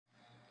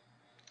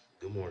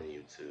Good morning,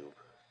 YouTube.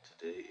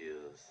 Today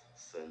is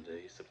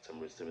Sunday,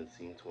 September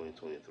 17,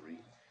 2023,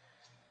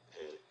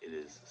 and it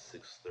is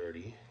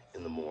 6:30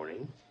 in the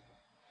morning.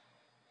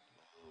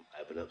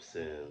 I've been up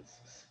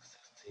since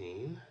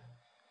 6:16.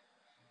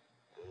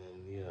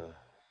 Yeah,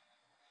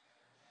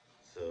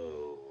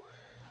 so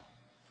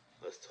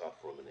let's talk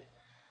for a minute.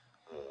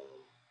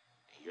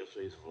 In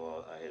yesterday's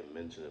vlog, I had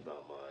mentioned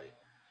about my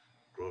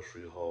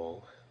grocery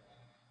haul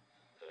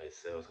that I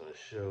said I was going to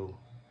show,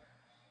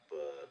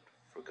 but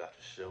forgot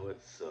to show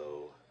it.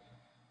 So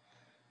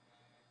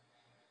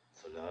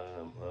now that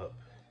I'm up,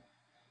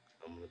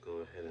 I'm gonna go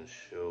ahead and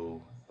show.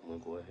 I'm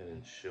gonna go ahead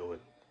and show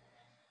it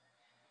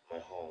my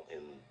haul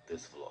in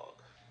this vlog.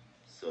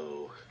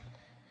 So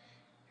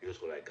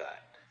here's what I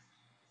got.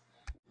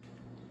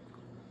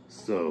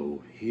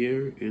 So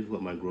here is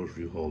what my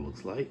grocery haul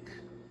looks like.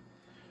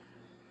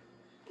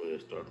 We're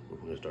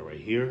gonna start right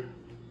here.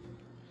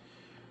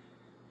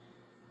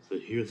 So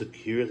here's a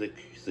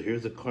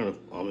carton of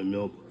almond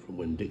milk from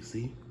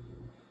Winn-Dixie.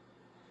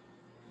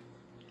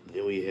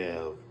 Then we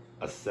have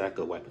a sack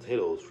of white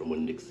potatoes from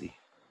Winn-Dixie.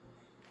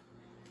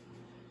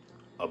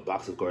 A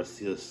box of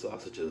Garcia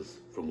sausages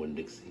from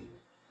Winn-Dixie.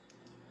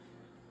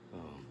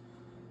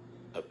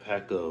 A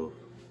pack of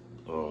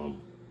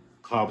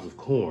cobs of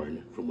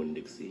corn from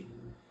Winn-Dixie.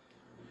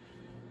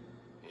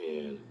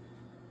 And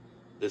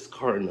this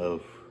carton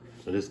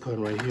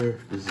right here,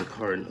 this is a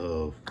carton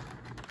of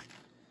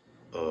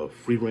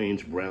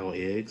free-range brown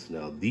eggs.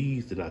 Now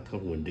these did not come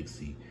from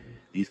Winn-Dixie.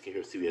 These came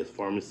from CVS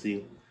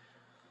Pharmacy.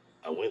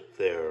 I went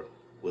there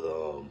with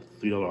a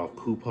 $3 off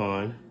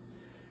coupon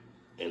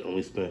and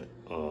only spent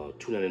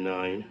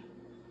 $2.99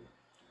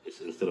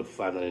 instead of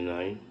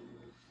 $5.99.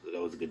 So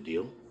that was a good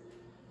deal.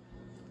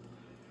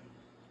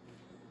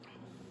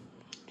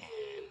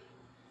 And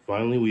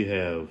finally, we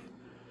have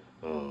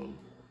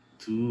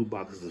 2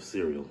 boxes of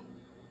cereal.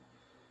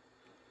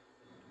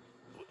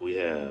 We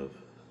have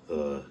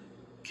the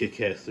Kit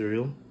Kat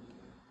cereal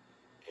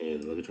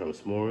and Lucky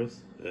Charms s'mores.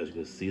 As you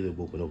can see, they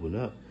both been opened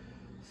up.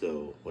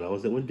 So when I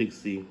was at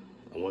Winn-Dixie,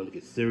 I wanted to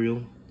get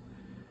cereal.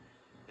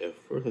 At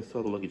first, I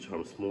saw the Lucky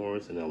Charms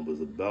s'mores, and I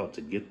was about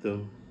to get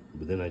them,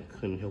 but then I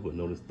couldn't help but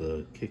notice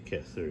the Kit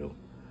Kat cereal.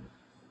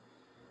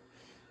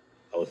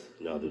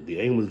 The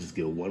aim was just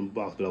get 1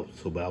 box,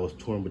 but I was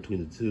torn between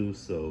the two,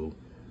 so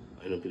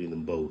I ended up getting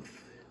them both.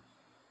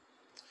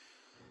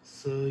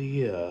 So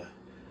yeah,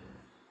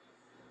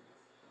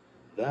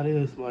 that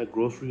is my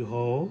grocery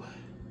haul,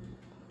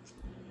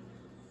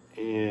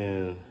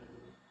 and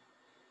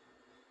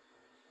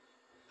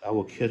I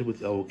will catch it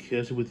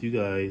with you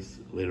guys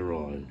later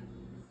on.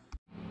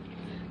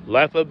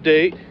 Life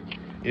update.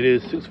 It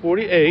is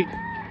 6:48,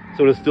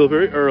 so it's still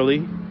very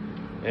early.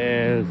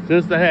 And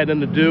since I had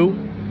nothing to do,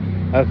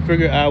 I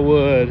figured I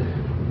would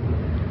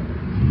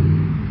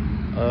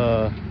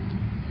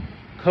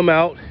come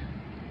out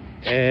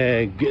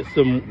and get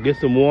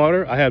some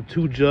water. I have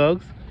 2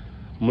 jugs.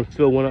 I'm gonna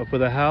fill one up for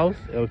the house,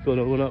 and I'll fill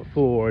another one up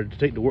to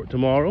take to work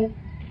tomorrow.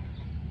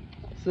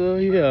 So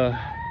yeah,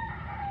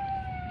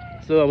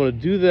 so I'm gonna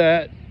do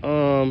that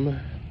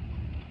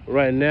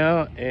right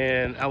now,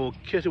 and I will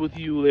catch it with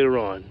you later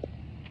on.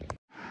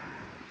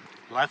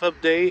 Life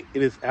update.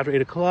 It is after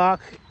 8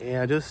 o'clock, and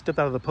I just stepped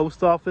out of the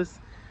post office.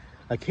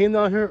 I came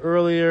down here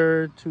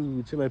earlier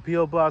to check my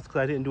P.O. box because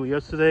I didn't do it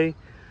yesterday.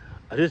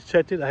 I just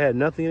checked it. I had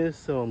nothing in it,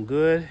 so I'm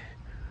good.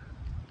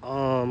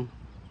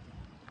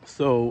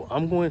 So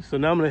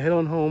now I'm gonna head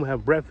on home,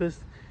 have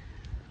breakfast.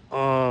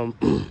 So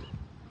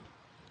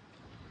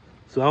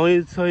I don't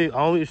need to tell you. I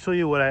don't need to show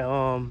you what I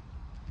don't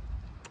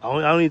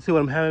need to tell you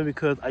what I'm having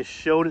because I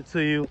showed it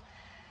to you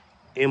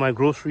in my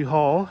grocery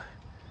haul.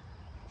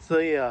 So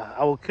yeah,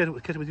 I will catch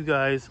up with you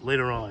guys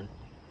later on.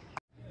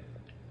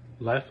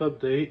 Life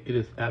update. It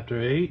is after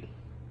 8.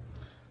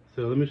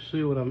 So let me show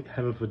you what I'm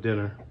having for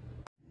dinner.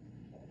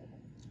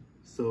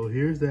 So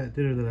here's that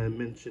dinner that I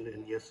mentioned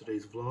in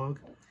yesterday's vlog.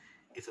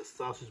 It's a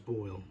sausage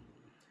boil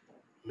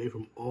made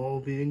from all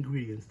the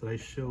ingredients that I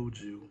showed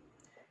you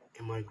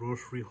in my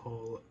grocery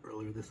haul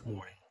earlier this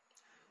morning.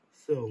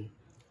 So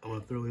I'm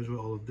gonna thoroughly enjoy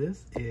all of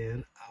this,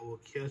 and I will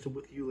catch up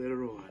with you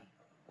later on.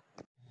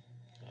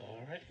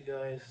 All right, you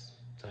guys,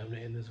 time to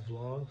end this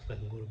vlog so I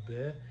can go to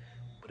bed.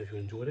 But if you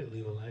enjoyed it,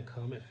 leave a like,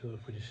 comment, feel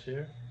free to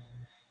share.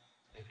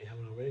 If you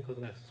haven't already, click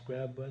on that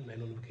subscribe button and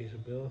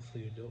notification bell so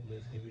you don't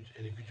miss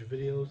any future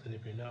videos. And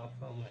if you're not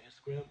following my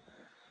Instagram,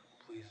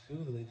 please do.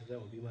 The link to that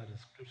will be in my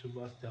description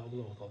box down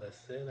below. With all that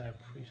said, I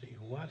appreciate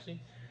you watching.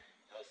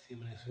 I'll see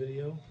you in my next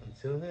video.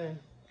 Until then,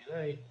 good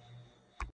night.